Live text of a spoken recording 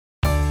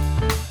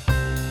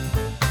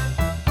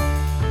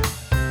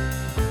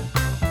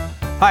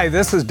Hi,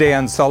 this is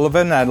Dan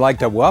Sullivan. I'd like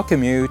to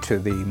welcome you to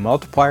the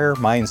Multiplier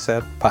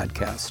Mindset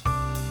Podcast.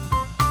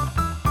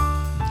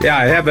 Yeah,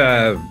 I have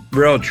a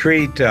real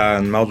treat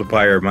on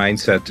Multiplier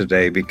Mindset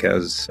today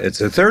because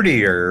it's a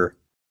 30-year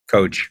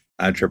coach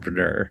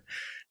entrepreneur.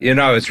 You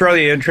know, it's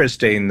really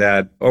interesting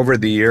that over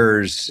the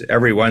years,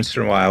 every once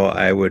in a while,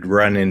 I would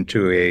run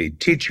into a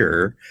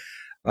teacher,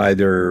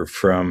 either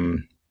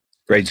from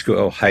grade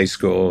school, high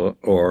school,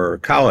 or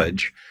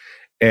college.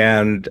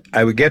 And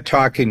I would get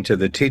talking to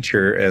the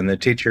teacher, and the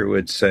teacher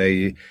would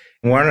say,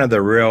 one of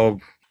the real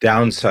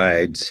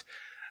downsides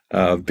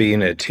of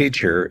being a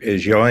teacher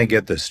is you only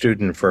get the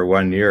student for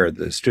 1 year,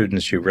 the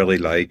students you really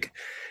like,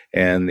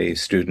 and the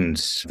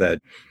students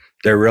that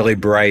they're really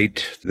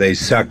bright. They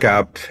suck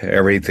up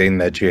everything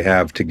that you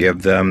have to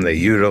give them. They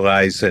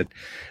utilize it.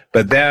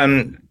 But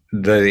then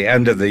the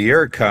end of the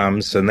year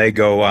comes and they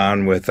go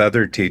on with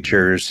other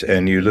teachers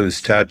and you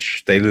lose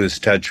touch. They lose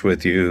touch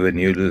with you and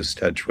you lose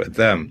touch with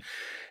them.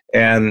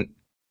 And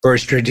for a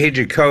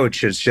strategic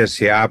coach, it's just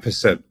the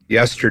opposite.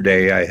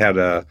 Yesterday, I had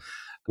a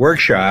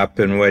workshop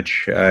in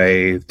which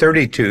a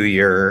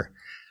 32-year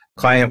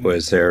client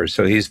was there.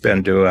 So he's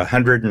been to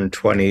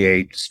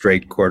 128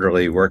 straight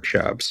quarterly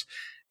workshops.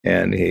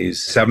 And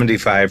he's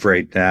 75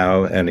 right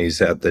now, and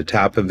he's at the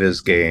top of his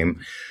game.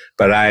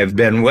 But I've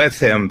been with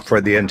him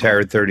for the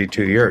entire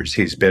 32 years.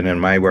 He's been in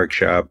my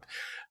workshop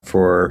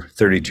for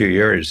 32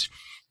 years.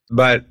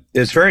 But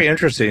it's very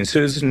interesting.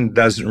 Susan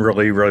doesn't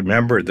really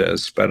remember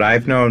this, but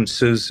I've known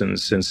Susan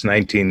since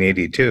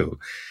 1982.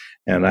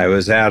 And I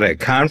was at a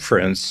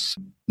conference,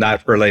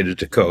 not related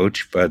to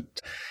Coach, but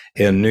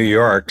in New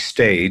York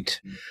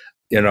State.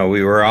 You know,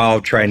 we were all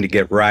trying to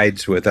get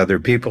rides with other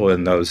people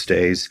in those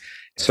days.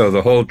 So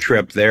the whole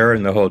trip there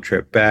and the whole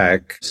trip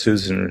back,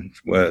 Susan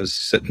was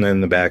sitting in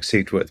the back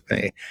seat with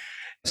me.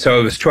 So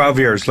it was 12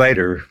 years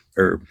later,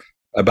 or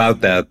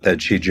about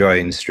that she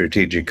joined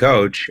Strategic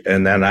Coach.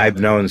 And then I've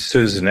known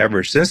Susan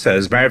ever since that.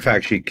 As a matter of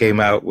fact, she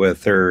came out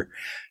with her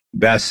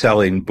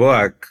best-selling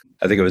book,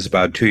 I think it was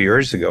about 2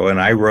 years ago,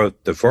 and I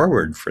wrote the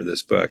foreword for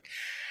this book.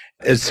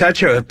 It's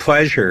such a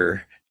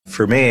pleasure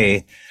for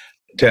me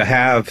to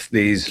have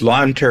these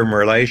long-term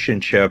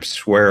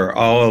relationships where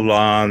all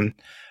along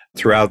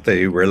throughout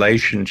the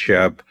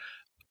relationship,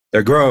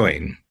 they're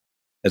growing.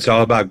 It's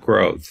all about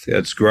growth.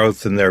 It's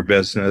growth in their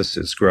business.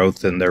 It's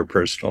growth in their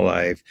personal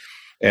life.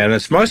 And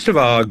it's most of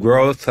all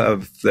growth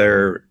of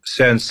their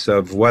sense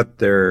of what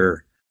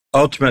their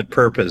ultimate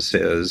purpose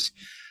is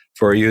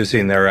for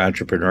using their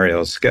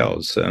entrepreneurial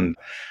skills. And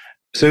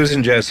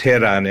Susan just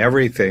hit on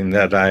everything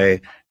that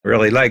I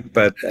really like,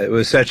 but it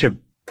was such a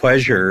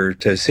pleasure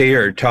to see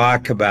her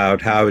talk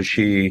about how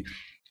she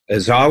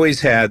has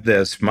always had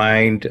this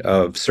mind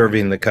of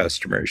serving the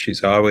customer.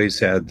 She's always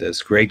had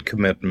this great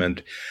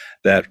commitment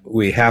that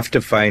we have to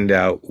find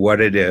out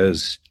what it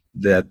is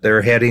that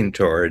they're heading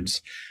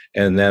towards,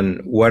 and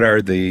then what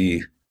are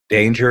the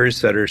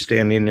dangers that are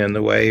standing in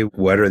the way?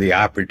 What are the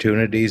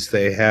opportunities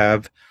they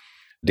have?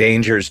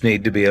 Dangers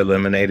need to be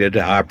eliminated,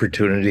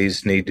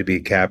 opportunities need to be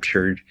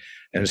captured,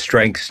 and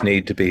strengths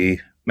need to be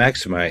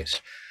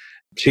maximized.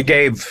 She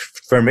gave,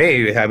 for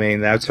me, I mean,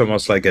 that's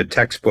almost like a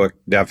textbook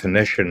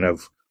definition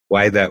of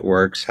why that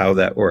works, how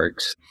that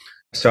works.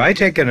 So I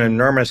take an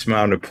enormous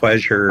amount of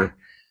pleasure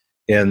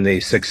in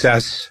the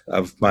success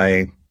of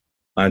my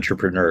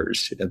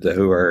entrepreneurs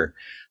who are,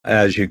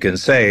 as you can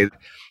say,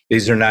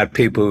 these are not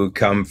people who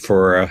come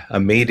for a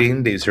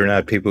meeting. These are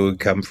not people who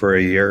come for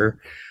a year.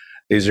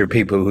 These are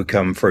people who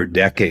come for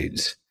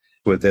decades.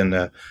 Within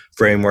the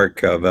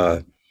framework of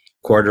a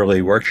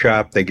quarterly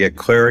workshop, they get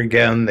clear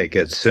again, they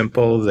get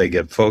simple, they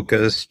get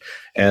focused,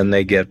 and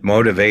they get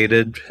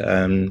motivated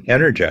and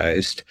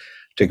energized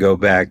to go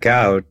back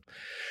out.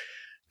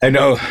 I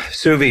know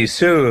Suvi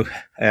Sue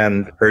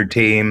and her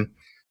team,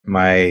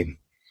 my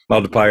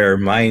Multiplier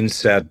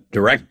Mindset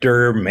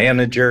director,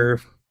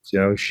 manager, you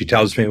know, she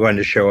tells me when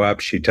to show up.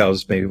 She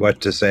tells me what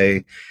to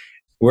say.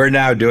 We're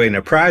now doing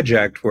a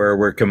project where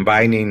we're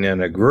combining in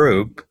a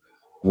group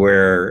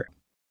where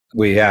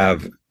we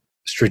have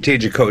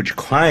strategic coach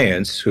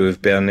clients who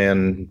have been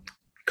in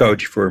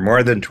coach for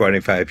more than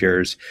 25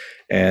 years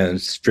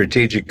and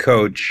strategic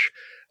coach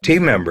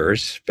team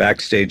members,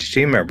 backstage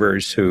team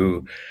members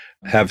who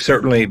have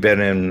certainly been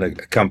in the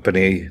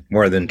company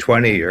more than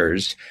 20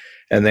 years.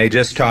 And they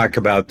just talk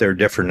about their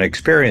different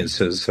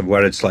experiences of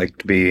what it's like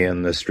to be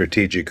in the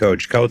strategic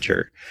coach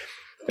culture.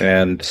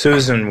 And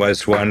Susan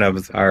was one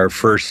of our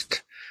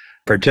first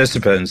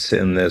participants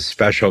in this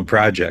special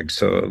project.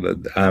 So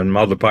on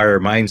Multiplier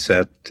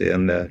Mindset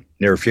in the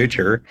near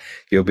future,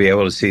 you'll be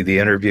able to see the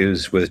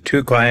interviews with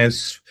 2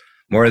 clients,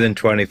 more than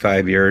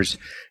 25 years,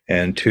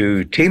 and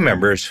 2 team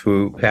members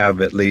who have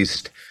at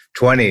least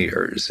 20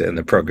 years in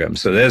the program.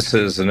 So this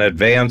is an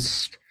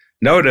advance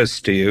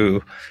notice to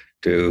you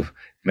to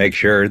make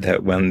sure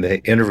that when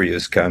the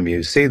interviews come,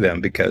 you see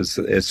them, because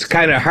it's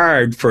kind of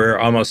hard for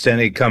almost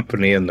any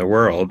company in the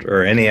world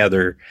or any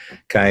other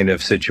kind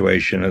of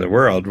situation in the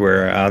world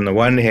where on the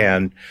one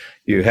hand,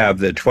 you have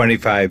the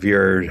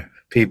 25-year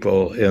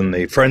people in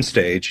the front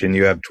stage and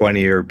you have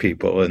 20-year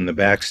people in the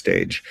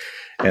backstage.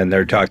 and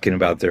they're talking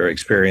about their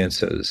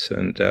experiences.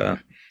 And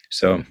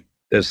so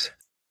this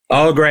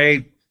all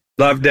great,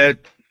 loved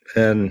it,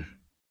 and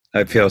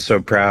I feel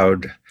so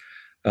proud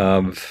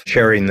of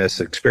sharing this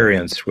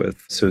experience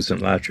with Susan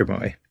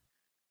Latremoille.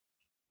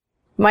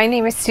 My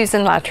name is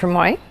Susan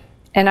Latremoille,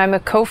 and I'm a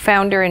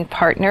co-founder and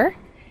partner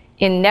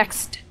in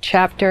Next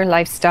Chapter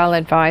Lifestyle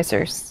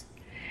Advisors.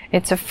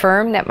 It's a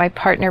firm that my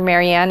partner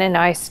Marianne and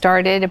I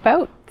started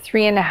about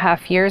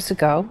 3.5 years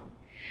ago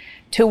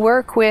to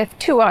work with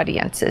two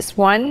audiences.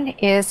 One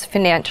is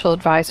financial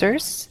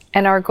advisors,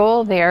 and our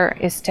goal there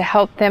is to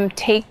help them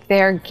take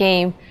their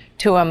game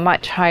to a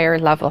much higher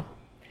level.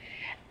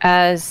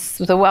 As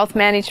the wealth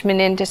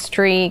management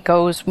industry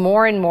goes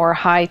more and more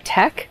high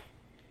tech,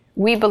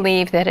 we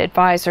believe that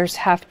advisors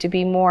have to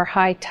be more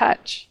high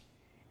touch,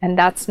 and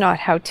that's not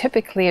how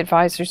typically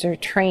advisors are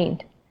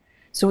trained.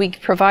 So we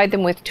provide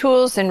them with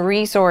tools and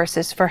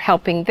resources for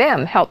helping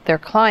them help their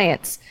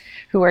clients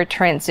who are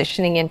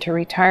transitioning into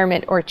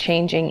retirement or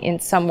changing in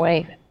some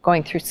way,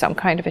 going through some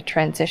kind of a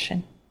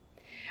transition.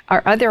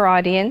 Our other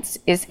audience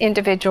is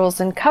individuals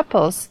and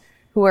couples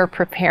who are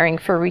preparing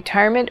for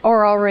retirement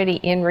or already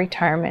in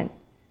retirement,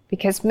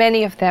 because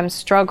many of them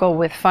struggle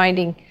with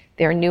finding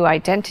their new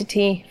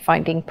identity,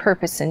 finding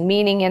purpose and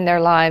meaning in their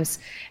lives,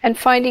 and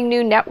finding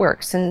new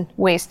networks and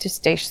ways to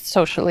stay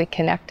socially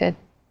connected.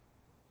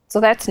 So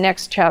that's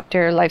Next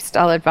Chapter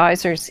Lifestyle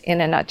Advisors in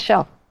a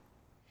nutshell.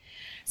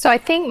 So I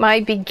think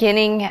my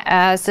beginning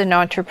as an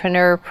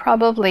entrepreneur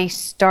probably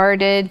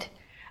started,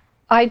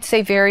 I'd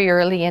say, very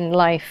early in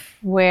life,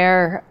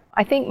 where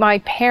I think my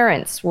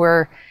parents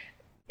were,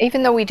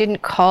 even though we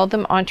didn't call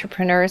them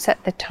entrepreneurs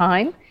at the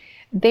time,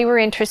 they were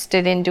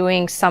interested in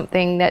doing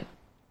something that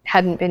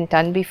hadn't been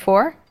done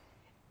before.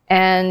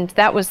 And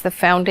that was the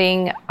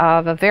founding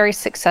of a very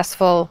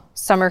successful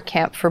summer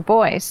camp for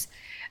boys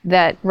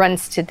that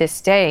runs to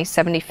this day,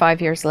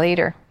 75 years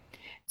later.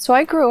 So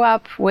I grew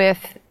up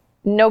with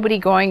nobody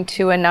going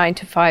to a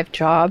 9-to-5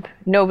 job,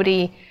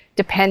 nobody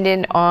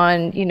dependent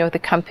on, the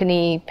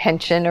company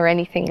pension or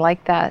anything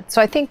like that.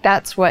 So I think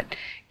that's what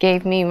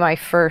gave me my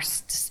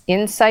first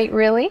insight,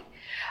 really.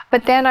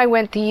 But then I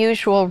went the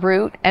usual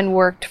route and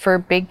worked for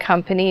big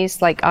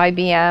companies like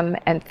IBM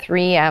and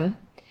 3M.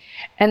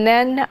 And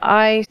then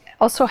I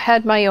also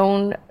had my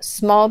own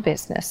small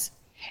business.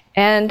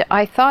 And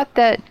I thought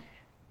that,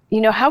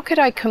 how could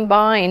I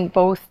combine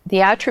both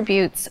the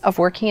attributes of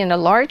working in a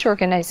large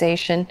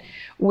organization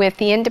with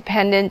the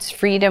independence,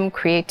 freedom,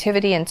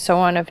 creativity, and so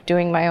on of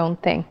doing my own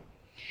thing?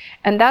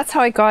 And that's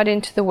how I got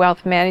into the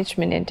wealth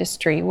management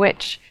industry,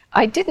 which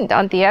I didn't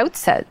on the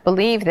outset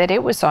believe that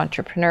it was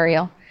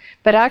entrepreneurial.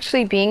 But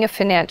actually being a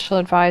financial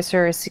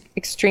advisor is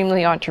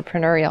extremely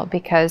entrepreneurial,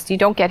 because you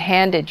don't get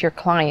handed your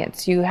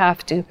clients. You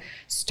have to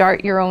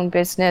start your own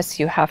business.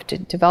 You have to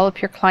develop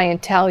your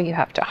clientele. You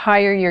have to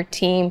hire your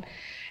team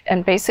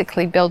and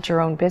basically build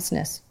your own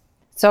business.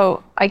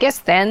 So I guess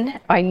then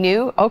I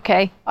knew,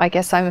 okay, I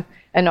guess I'm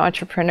an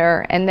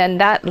entrepreneur. And then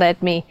that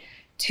led me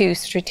to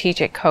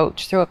strategic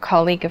coach through a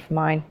colleague of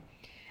mine.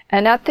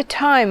 And at the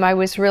time, I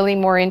was really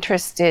more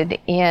interested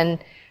in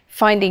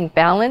finding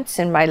balance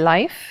in my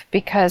life,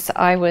 because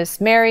I was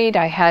married,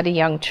 I had a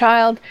young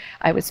child,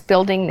 I was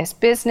building this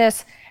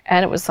business,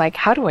 and it was like,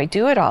 how do I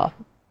do it all?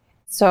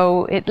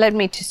 So it led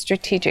me to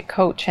strategic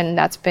coach, and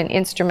that's been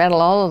instrumental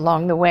all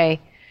along the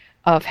way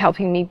of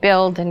helping me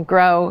build and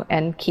grow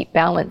and keep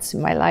balance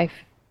in my life.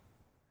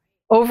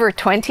 Over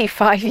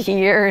 25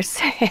 years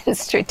in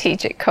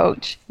strategic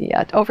coach.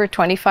 Yeah, over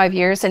 25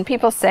 years. And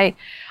people say,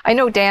 I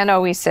know Dan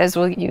always says,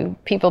 well, you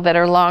people that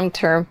are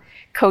long-term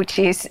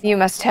coaches, you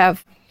must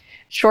have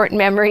short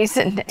memories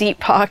and deep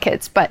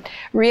pockets. But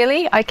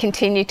really, I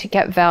continue to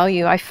get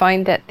value. I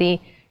find that the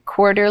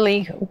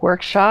quarterly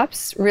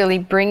workshops really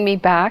bring me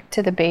back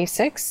to the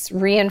basics,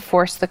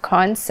 reinforce the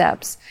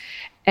concepts.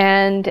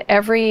 And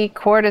every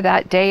quarter,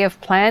 that day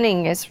of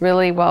planning is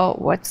really, well,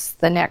 what's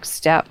the next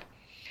step?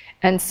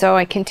 And so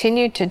I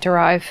continue to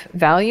derive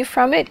value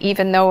from it,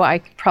 even though I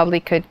probably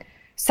could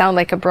sound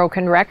like a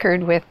broken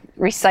record with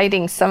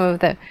reciting some of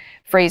the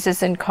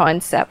phrases and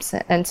concepts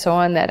and so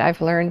on that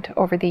I've learned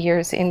over the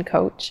years in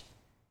coach.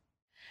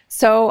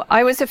 So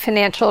I was a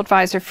financial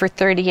advisor for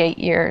 38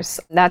 years.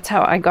 That's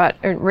how I got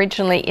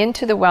originally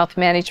into the wealth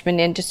management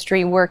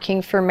industry,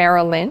 working for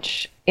Merrill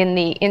Lynch in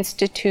the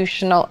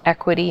institutional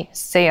equity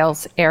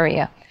sales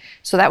area.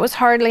 So that was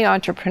hardly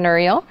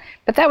entrepreneurial,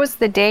 but that was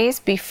the days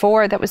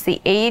before, that was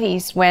the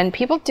 80s, when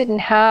people didn't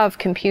have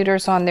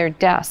computers on their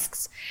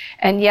desks.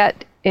 And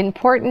yet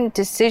important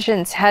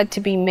decisions had to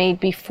be made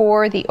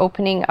before the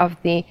opening of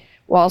the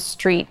Wall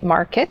Street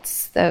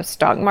markets, the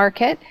stock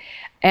market.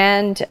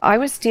 And I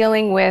was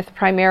dealing with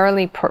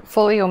primarily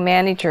portfolio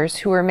managers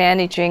who were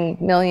managing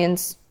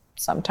millions,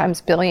 sometimes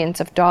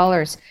billions of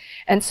dollars.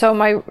 And so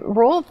my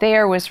role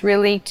there was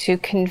really to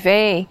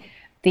convey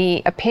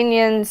the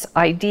opinions,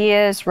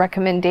 ideas,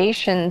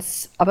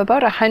 recommendations of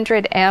about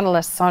 100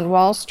 analysts on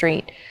Wall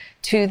Street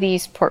to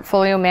these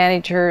portfolio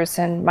managers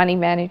and money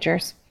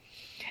managers.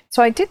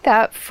 So I did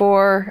that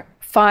for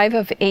 5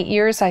 of 8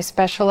 years. I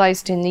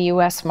specialized in the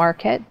US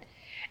market.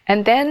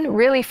 And then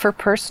really for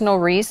personal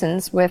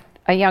reasons with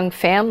a young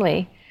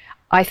family,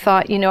 I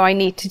thought, I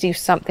need to do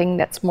something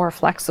that's more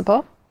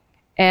flexible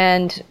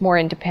and more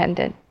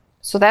independent.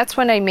 So that's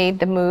when I made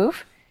the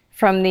move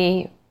from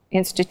the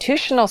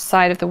institutional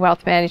side of the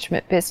wealth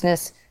management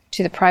business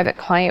to the private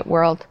client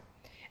world.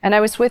 And I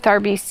was with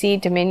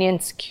RBC Dominion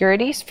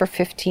Securities for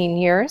 15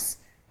 years,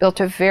 built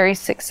a very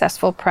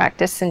successful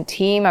practice and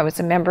team. I was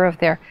a member of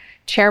their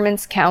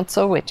Chairman's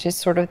Council, which is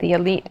sort of the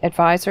elite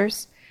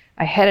advisors.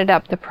 I headed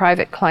up the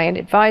Private Client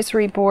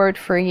Advisory Board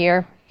for a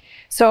year.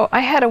 So I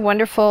had a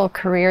wonderful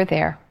career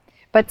there,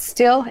 but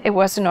still it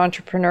wasn't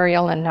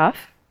entrepreneurial enough.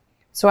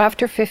 So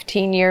after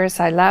 15 years,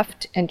 I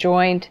left and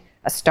joined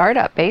a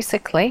startup,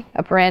 basically,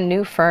 a brand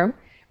new firm,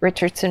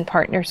 Richardson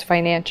Partners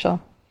Financial.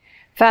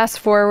 Fast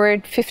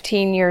forward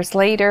 15 years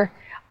later,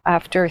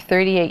 after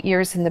 38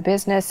 years in the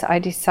business, I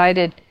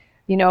decided,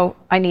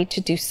 I need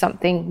to do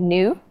something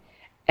new.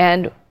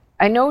 And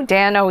I know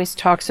Dan always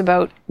talks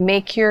about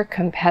make your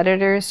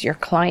competitors your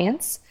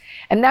clients.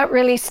 And that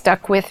really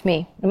stuck with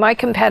me. My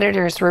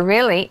competitors were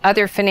really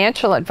other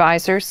financial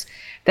advisors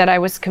that I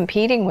was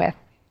competing with.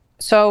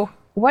 So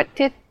what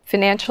did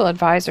financial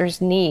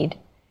advisors need?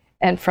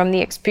 And from the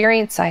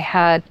experience I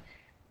had,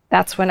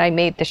 that's when I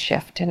made the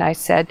shift. And I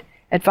said,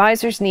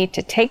 advisors need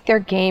to take their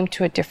game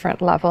to a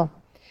different level.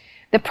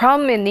 The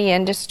problem in the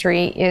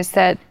industry is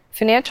that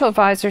financial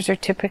advisors are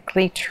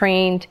typically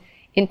trained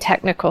in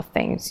technical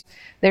things.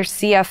 They're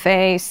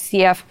CFA,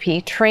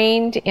 CFP,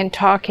 trained in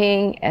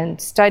talking and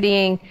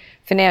studying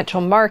financial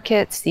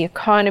markets, the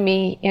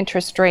economy,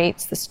 interest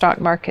rates, the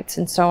stock markets,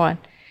 and so on.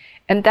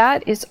 And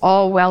that is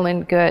all well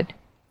and good.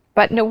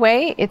 But in a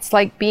way, it's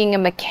like being a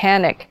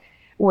mechanic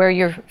where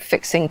you're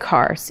fixing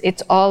cars.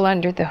 It's all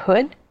under the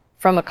hood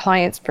from a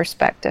client's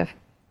perspective.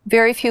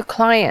 Very few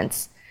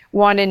clients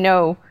want to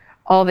know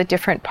all the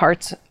different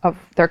parts of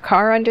their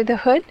car under the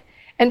hood,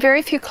 and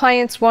very few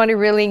clients want to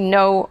really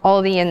know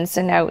all the ins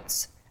and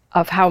outs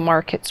of how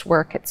markets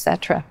work,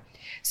 etc.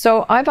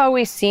 So I've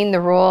always seen the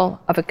role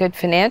of a good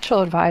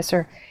financial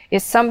advisor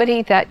is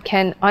somebody that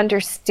can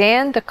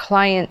understand the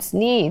client's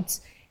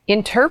needs,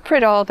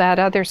 interpret all that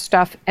other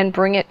stuff, and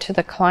bring it to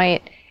the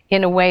client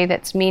in a way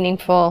that's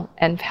meaningful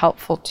and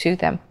helpful to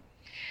them.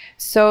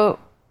 So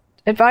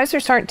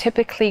advisors aren't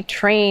typically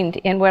trained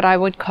in what I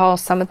would call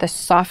some of the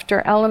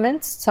softer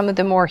elements, some of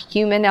the more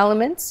human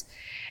elements.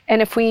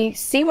 And if we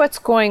see what's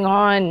going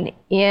on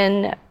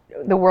in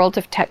the world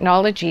of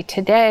technology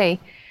today,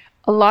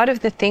 a lot of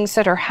the things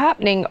that are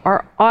happening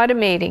are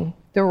automating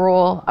the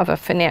role of a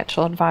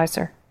financial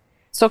advisor.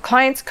 So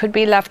clients could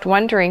be left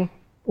wondering,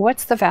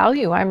 what's the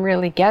value I'm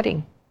really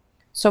getting?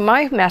 So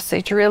my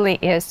message really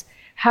is,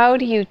 how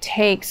do you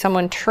take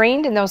someone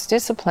trained in those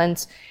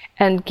disciplines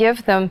and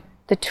give them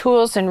the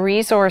tools and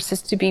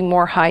resources to be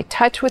more high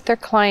touch with their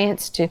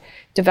clients, to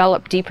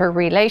develop deeper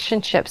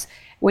relationships,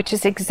 which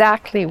is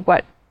exactly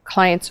what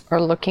clients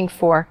are looking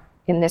for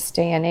in this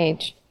day and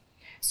age.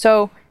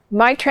 So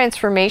my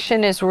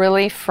transformation is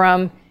really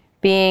from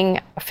being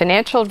a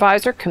financial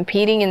advisor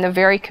competing in the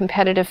very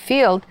competitive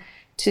field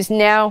to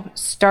now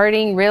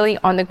starting really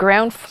on the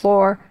ground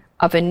floor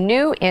of a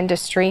new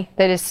industry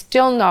that is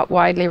still not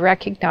widely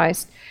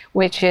recognized,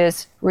 which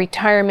is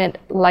retirement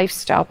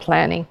lifestyle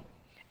planning.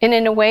 And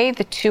in a way,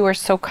 the two are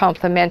so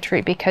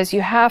complementary because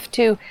you have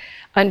to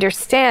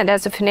understand,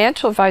 as a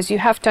financial advisor, you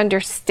have to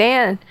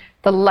understand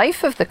the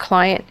life of the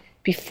client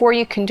before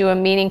you can do a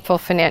meaningful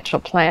financial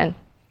plan.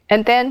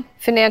 And then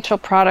financial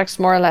products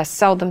more or less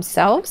sell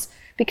themselves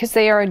because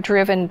they are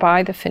driven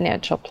by the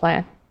financial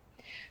plan.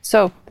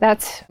 So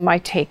that's my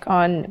take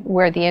on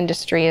where the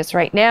industry is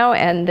right now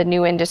and the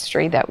new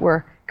industry that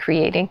we're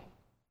creating.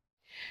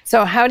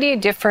 So how do you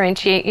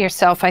differentiate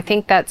yourself? I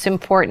think that's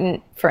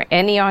important for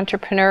any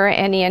entrepreneur,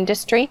 any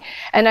industry.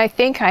 And I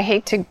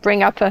hate to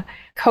bring up a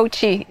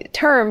coachy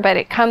term, but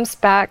it comes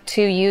back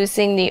to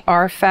using the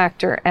R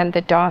factor and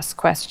the DOS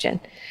question.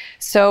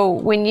 So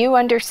when you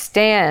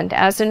understand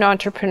as an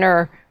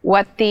entrepreneur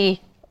what the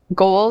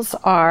goals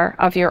are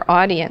of your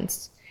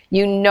audience,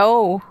 you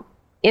know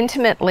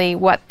intimately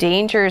what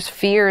dangers,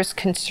 fears,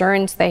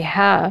 concerns they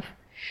have.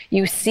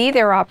 You see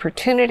their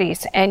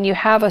opportunities and you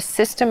have a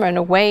system and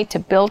a way to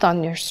build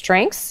on their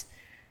strengths.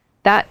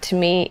 That to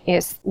me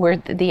is where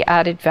the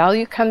added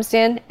value comes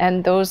in,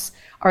 and those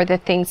are the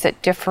things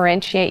that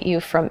differentiate you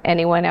from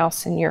anyone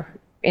else in your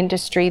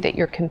industry that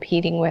you're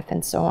competing with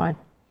and so on.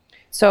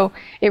 So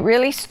it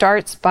really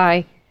starts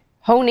by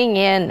honing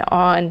in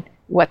on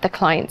what the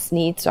client's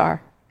needs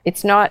are.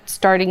 It's not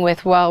starting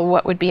with, well,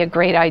 what would be a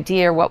great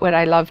idea or what would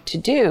I love to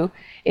do?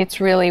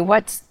 It's really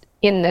what's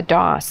in the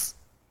DOS.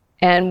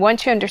 And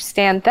once you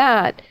understand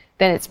that,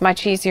 then it's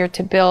much easier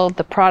to build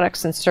the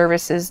products and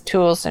services,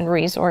 tools and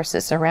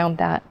resources around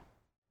that.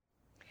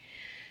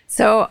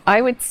 So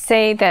I would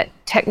say that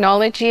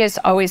technology has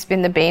always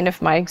been the bane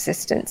of my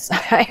existence.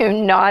 I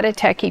am not a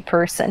techie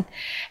person.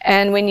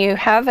 And when you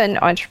have an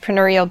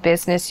entrepreneurial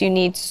business, you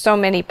need so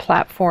many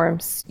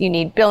platforms. You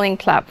need billing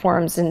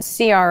platforms and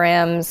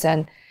CRMs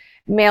and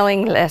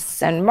mailing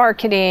lists and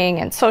marketing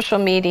and social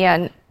media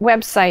and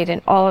website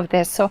and all of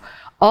this. So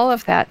All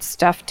of that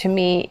stuff to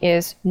me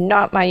is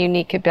not my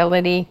unique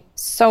ability,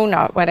 so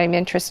not what I'm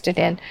interested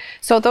in.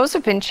 So those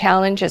have been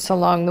challenges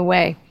along the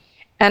way.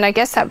 And I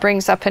guess that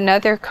brings up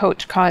another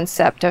coach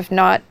concept of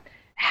not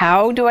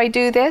how do I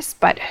do this,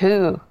 but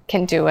who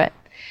can do it.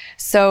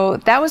 So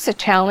that was a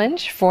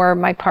challenge for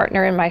my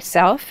partner and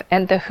myself.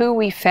 And the who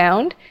we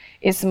found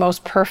is the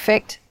most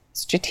perfect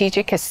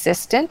strategic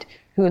assistant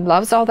who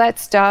loves all that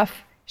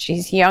stuff.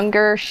 She's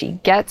younger, she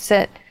gets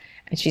it,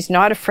 and she's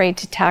not afraid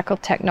to tackle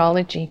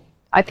technology.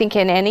 I think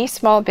in any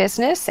small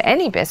business,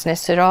 any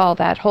business at all,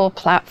 that whole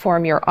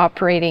platform, your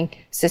operating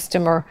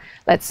system, or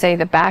let's say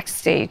the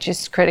backstage,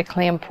 is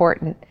critically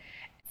important.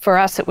 For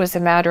us, it was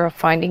a matter of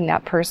finding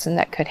that person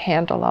that could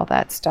handle all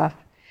that stuff.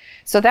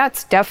 So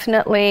that's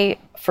definitely,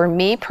 for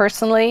me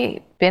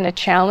personally, been a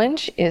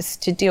challenge, is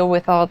to deal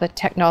with all the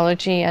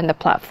technology and the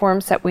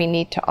platforms that we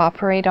need to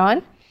operate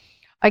on.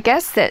 I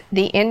guess that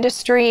the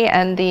industry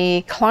and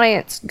the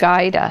clients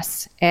guide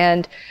us.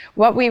 And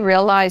what we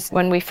realized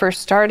when we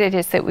first started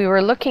is that we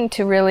were looking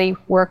to really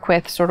work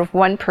with sort of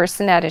one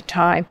person at a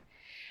time.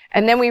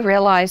 And then we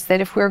realized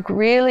that if we're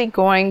really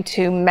going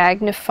to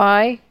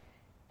magnify,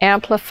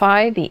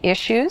 amplify the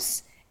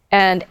issues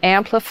and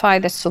amplify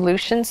the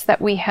solutions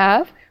that we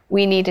have,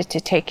 we needed to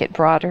take it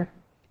broader.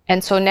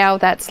 And so now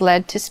that's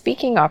led to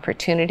speaking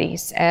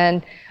opportunities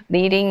and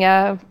leading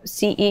a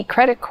CE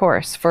credit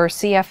course for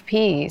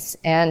CFPs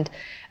and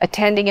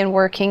attending and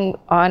working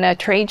on a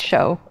trade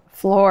show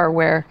floor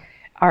where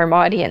our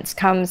audience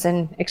comes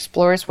and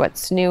explores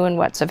what's new and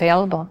what's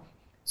available.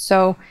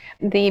 So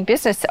the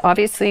business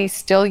obviously is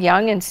still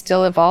young and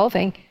still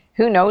evolving.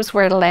 Who knows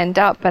where it'll end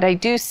up, but I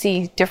do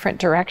see different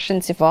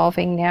directions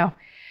evolving now.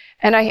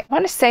 And I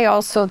want to say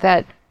also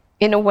that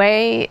in a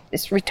way,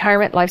 this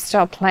retirement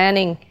lifestyle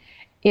planning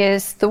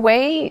is the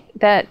way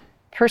that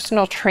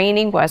personal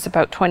training was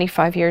about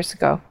 25 years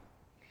ago.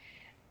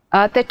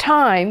 At the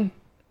time,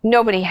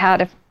 nobody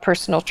had a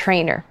personal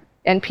trainer.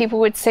 And people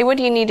would say, what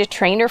do you need a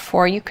trainer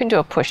for? You can do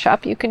a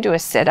push-up, you can do a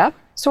sit-up.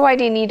 So why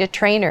do you need a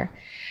trainer?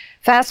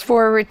 Fast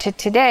forward to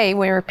today,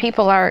 where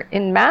people are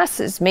in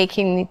masses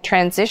making the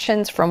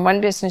transitions from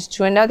one business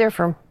to another,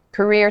 from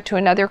career to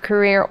another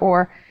career,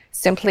 or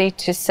simply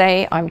to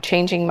say, I'm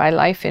changing my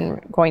life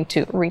and going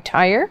to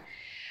retire.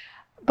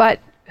 But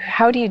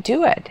how do you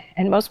do it?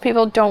 And most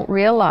people don't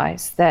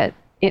realize that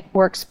it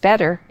works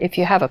better if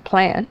you have a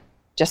plan,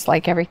 just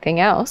like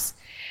everything else.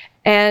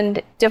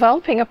 And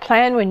developing a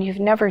plan when you've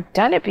never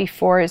done it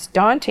before is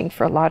daunting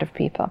for a lot of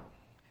people.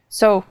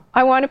 So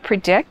I want to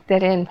predict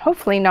that in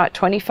hopefully not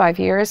 25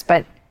 years,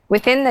 but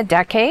within the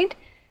decade,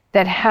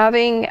 that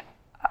having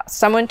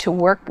someone to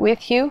work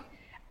with you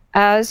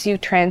as you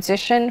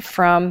transition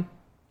from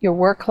your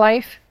work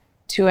life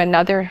to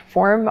another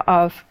form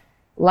of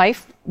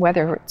life,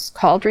 whether it's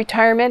called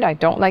retirement, I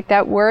don't like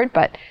that word,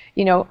 but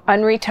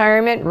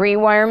unretirement,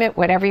 rewirement,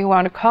 whatever you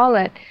want to call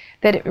it,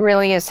 that it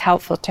really is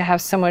helpful to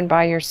have someone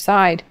by your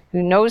side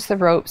who knows the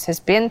ropes, has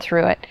been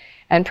through it,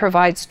 and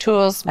provides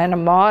tools and a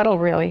model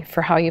really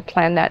for how you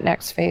plan that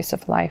next phase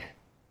of life.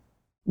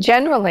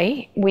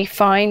 Generally, we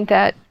find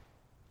that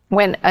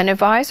when an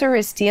advisor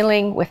is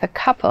dealing with a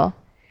couple,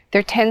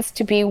 there tends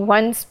to be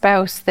one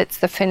spouse that's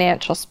the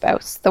financial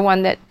spouse, the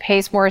one that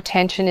pays more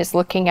attention, is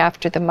looking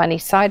after the money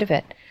side of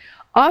it.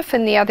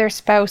 Often the other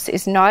spouse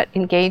is not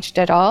engaged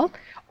at all,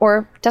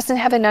 or doesn't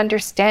have an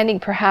understanding,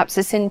 perhaps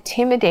is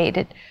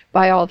intimidated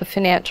by all the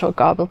financial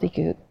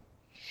gobbledygook.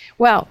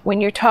 Well,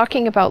 when you're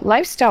talking about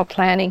lifestyle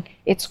planning,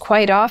 it's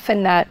quite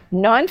often that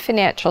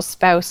non-financial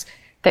spouse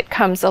that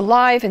comes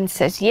alive and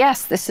says,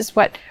 yes, this is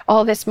what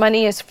all this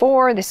money is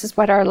for, this is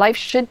what our life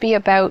should be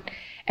about.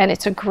 And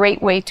it's a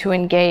great way to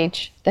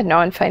engage the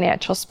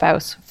non-financial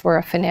spouse for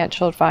a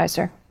financial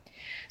advisor.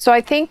 So I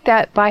think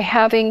that by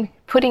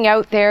putting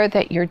out there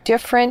that you're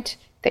different,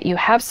 that you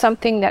have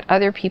something that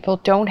other people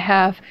don't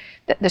have,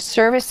 that the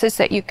services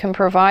that you can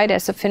provide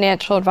as a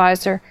financial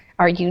advisor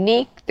are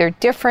unique, they're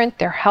different,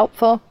 they're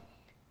helpful.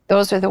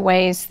 Those are the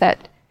ways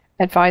that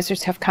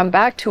advisors have come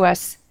back to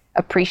us,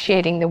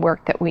 appreciating the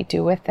work that we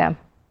do with them.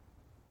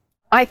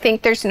 I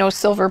think there's no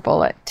silver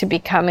bullet to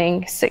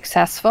becoming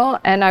successful.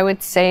 And I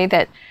would say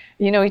that,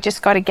 you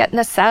just got to get in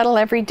the saddle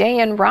every day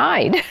and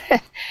ride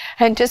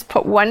and just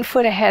put one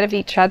foot ahead of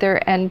each other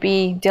and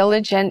be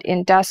diligent,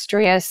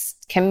 industrious,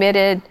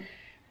 committed,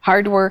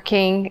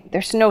 hardworking.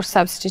 There's no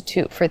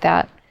substitute for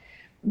that.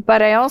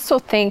 But I also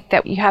think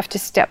that you have to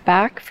step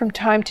back from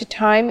time to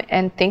time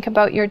and think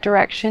about your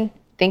direction,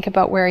 think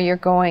about where you're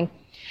going.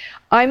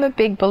 I'm a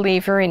big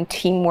believer in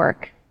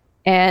teamwork.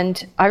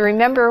 And I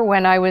remember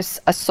when I was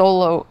a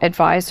solo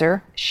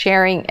advisor,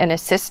 sharing an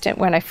assistant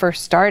when I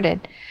first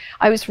started,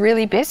 I was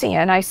really busy.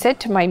 And I said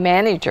to my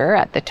manager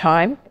at the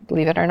time,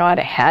 believe it or not,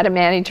 I had a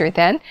manager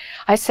then,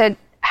 I said,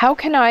 how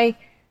can I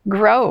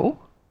grow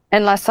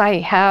unless I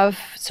have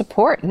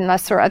support,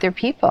 unless there are other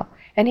people?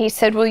 And he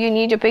said, well, you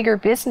need a bigger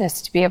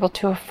business to be able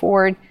to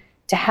afford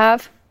to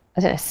have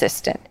an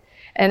assistant.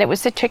 And it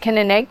was a chicken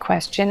and egg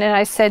question. And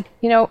I said,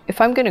 if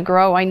I'm going to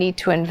grow, I need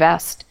to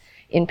invest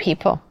in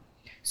people.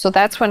 So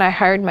that's when I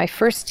hired my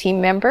first team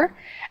member.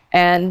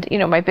 And,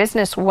 my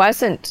business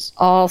wasn't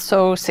all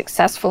so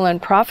successful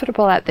and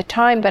profitable at the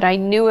time, but I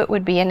knew it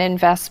would be an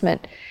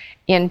investment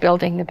in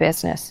building the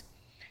business.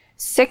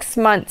 6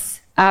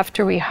 months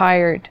after we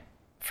hired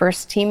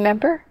first team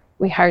member,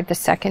 we hired the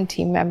second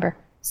team member.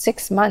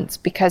 6 months,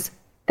 because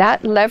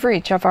that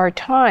leverage of our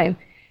time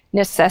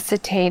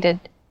necessitated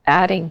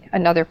adding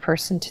another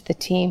person to the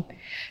team.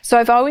 So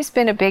I've always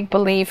been a big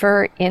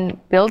believer in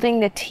building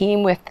the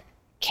team with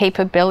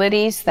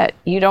capabilities that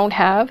you don't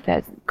have,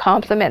 that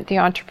complement the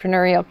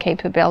entrepreneurial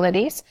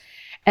capabilities,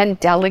 and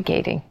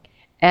delegating.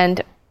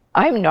 And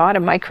I'm not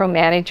a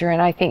micromanager,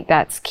 and I think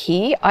that's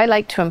key. I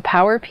like to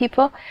empower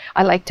people.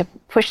 I like to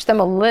push them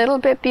a little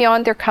bit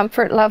beyond their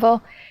comfort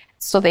level,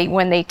 so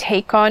when they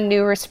take on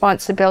new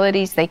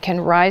responsibilities, they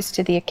can rise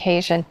to the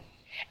occasion.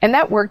 And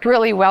that worked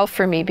really well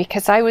for me,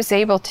 because I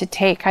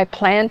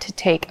planned to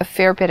take a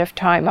fair bit of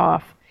time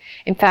off.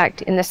 In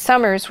fact, in the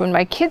summers when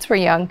my kids were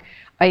young,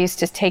 I used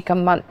to take a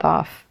month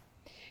off.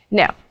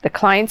 Now, the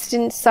clients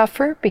didn't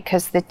suffer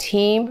because the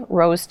team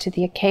rose to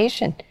the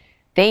occasion.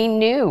 They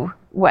knew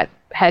what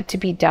had to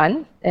be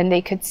done, and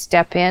they could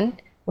step in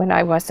when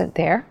I wasn't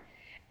there.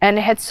 And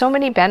it had so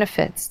many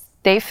benefits.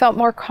 They felt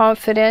more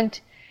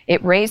confident.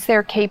 It raised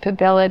their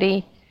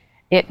capability.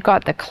 It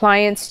got the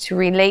clients to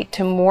relate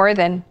to more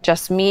than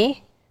just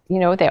me.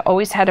 They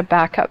always had a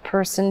backup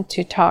person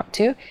to talk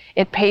to.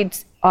 It paid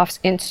off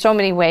in so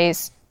many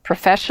ways,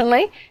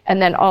 professionally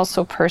and then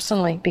also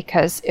personally,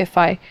 because if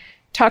I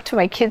talk to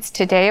my kids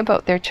today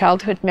about their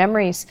childhood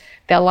memories,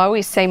 they'll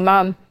always say,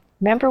 "Mom,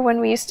 remember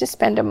when we used to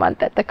spend a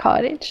month at the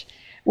cottage?"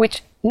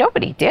 Which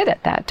nobody did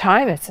at that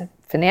time as a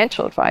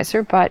financial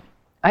advisor, but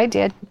I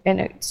did, and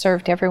it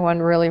served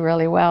everyone really,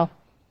 really well.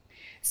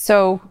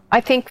 So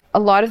I think a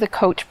lot of the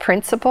coach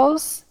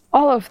principles,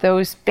 all of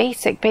those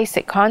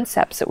basic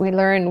concepts that we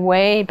learned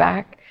way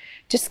back,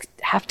 just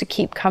have to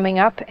keep coming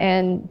up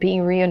and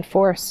being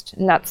reinforced.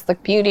 And that's the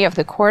beauty of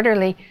the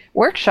quarterly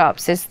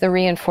workshops, is the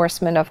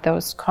reinforcement of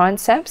those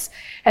concepts,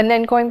 and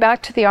then going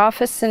back to the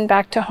office and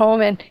back to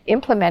home and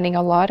implementing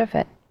a lot of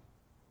it.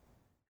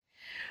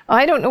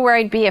 I don't know where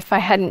I'd be if I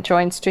hadn't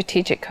joined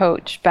Strategic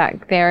Coach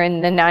back there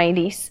in the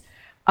 90s.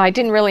 I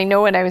didn't really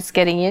know what I was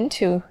getting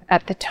into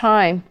at the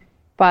time,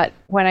 but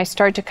when I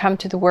started to come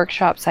to the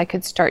workshops, I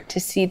could start to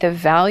see the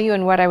value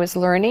in what I was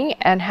learning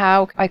and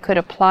how I could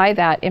apply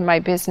that in my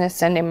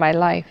business and in my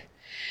life.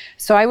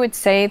 So I would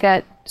say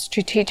that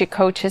Strategic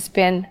Coach has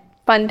been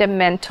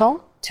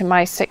fundamental to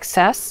my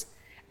success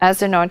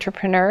as an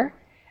entrepreneur.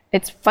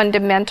 It's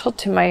fundamental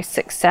to my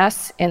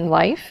success in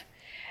life.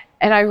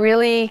 And I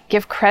really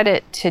give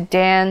credit to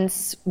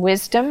Dan's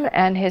wisdom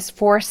and his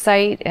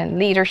foresight and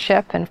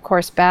leadership, and of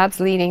course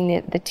Babs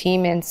leading the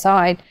team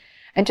inside,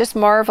 and just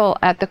marvel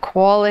at the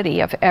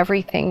quality of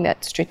everything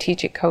that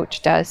Strategic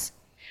Coach does.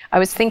 I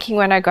was thinking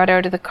when I got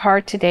out of the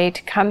car today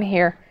to come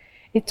here,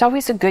 it's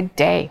always a good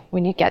day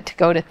when you get to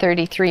go to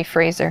 33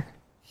 Fraser.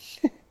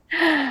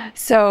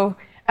 So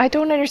I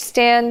don't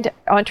understand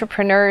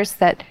entrepreneurs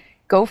that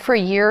go for a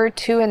year or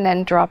two and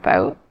then drop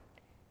out.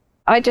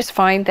 I just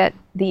find that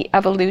the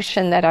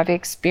evolution that I've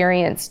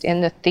experienced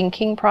in the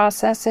thinking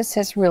processes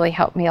has really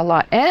helped me a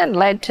lot and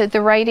led to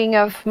the writing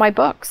of my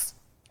books.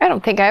 I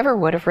don't think I ever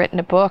would have written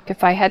a book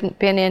if I hadn't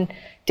been in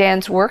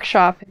Dan's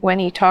workshop when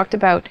he talked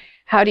about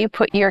how do you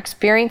put your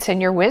experience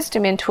and your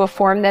wisdom into a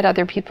form that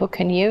other people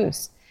can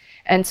use.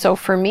 And so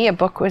for me, a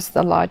book was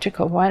the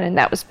logical one. And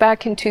that was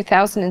back in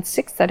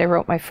 2006 that I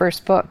wrote my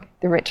first book,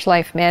 The Rich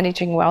Life,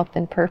 Managing Wealth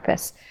and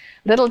Purpose.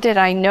 Little did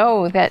I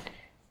know that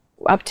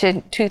up to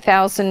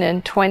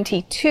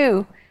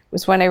 2022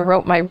 was when I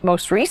wrote my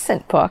most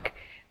recent book,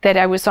 that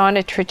I was on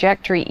a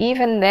trajectory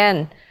even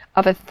then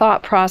of a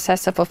thought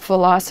process, of a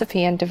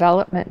philosophy and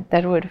development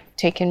that would have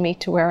taken me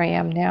to where I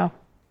am now.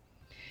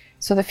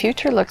 So the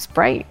future looks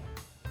bright,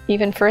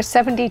 even for a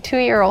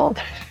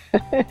 72-year-old.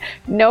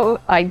 No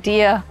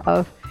idea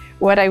of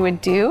what I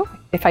would do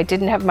if I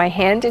didn't have my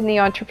hand in the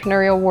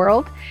entrepreneurial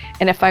world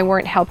and if I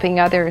weren't helping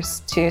others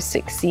to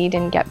succeed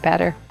and get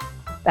better.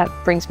 That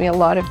brings me a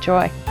lot of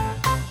joy.